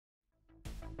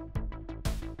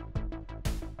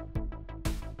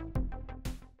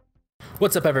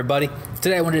What's up, everybody?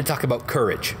 Today I wanted to talk about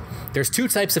courage. There's two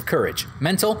types of courage,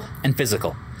 mental and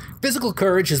physical. Physical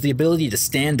courage is the ability to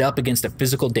stand up against a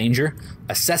physical danger,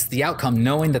 assess the outcome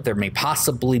knowing that there may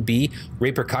possibly be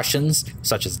repercussions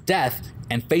such as death,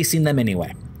 and facing them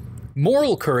anyway.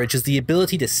 Moral courage is the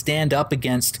ability to stand up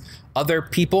against other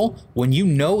people when you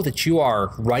know that you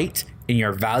are right in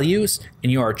your values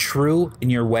and you are true in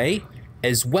your way,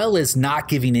 as well as not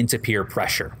giving in to peer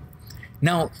pressure.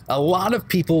 Now, a lot of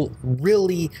people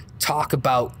really talk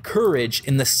about courage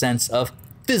in the sense of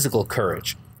physical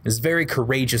courage. It's very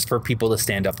courageous for people to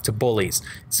stand up to bullies.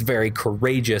 It's very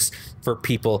courageous for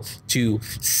people to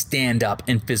stand up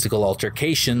in physical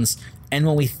altercations. And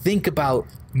when we think about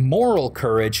moral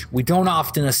courage, we don't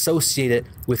often associate it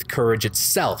with courage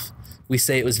itself. We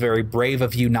say it was very brave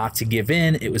of you not to give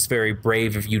in. It was very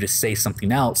brave of you to say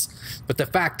something else. But the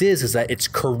fact is that it's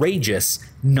courageous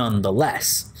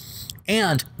nonetheless.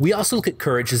 And we also look at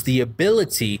courage as the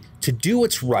ability to do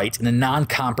what's right in a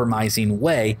non-compromising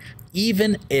way,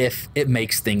 even if it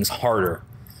makes things harder.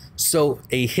 So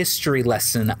a history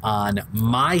lesson on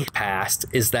my past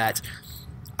is that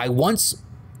I once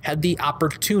had the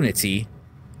opportunity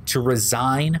to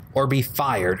resign or be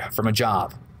fired from a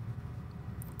job.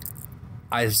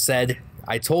 I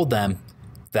told them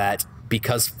that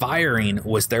because firing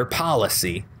was their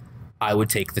policy, I would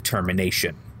take the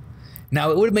termination. Now,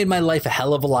 it would have made my life a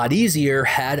hell of a lot easier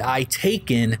had I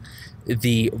taken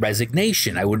the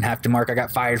resignation. I wouldn't have to mark I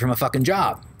got fired from a fucking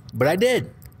job, but I did.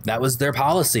 That was their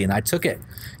policy and I took it.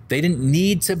 They didn't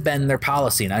need to bend their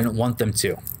policy and I didn't want them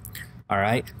to. All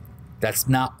right. That's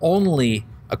not only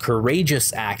a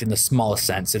courageous act in the smallest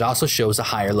sense, it also shows a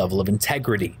higher level of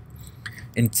integrity.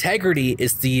 Integrity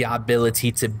is the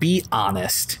ability to be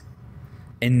honest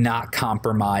and not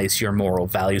compromise your moral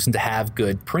values and to have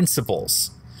good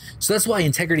principles. So that's why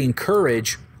integrity and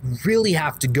courage really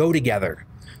have to go together.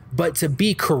 But to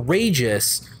be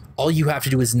courageous, all you have to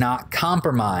do is not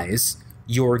compromise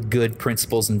your good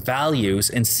principles and values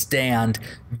and stand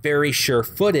very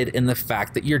sure-footed in the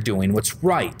fact that you're doing what's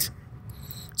right.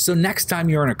 So next time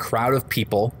you're in a crowd of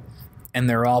people and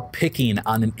they're all picking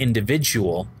on an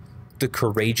individual, the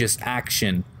courageous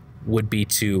action would be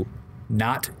to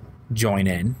not join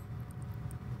in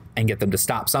and get them to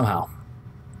stop somehow.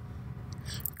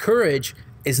 Courage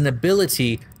is an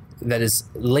ability that is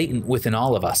latent within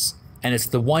all of us, and it's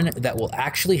the one that will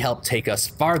actually help take us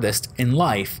farthest in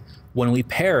life when we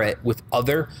pair it with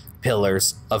other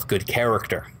pillars of good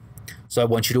character. So I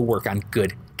want you to work on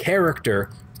good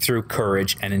character through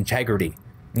courage and integrity,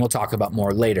 and we'll talk about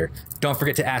more later. Don't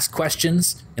forget to ask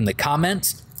questions in the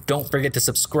comments. Don't forget to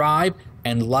subscribe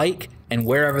and like and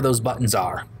wherever those buttons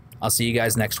are. I'll see you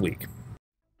guys next week.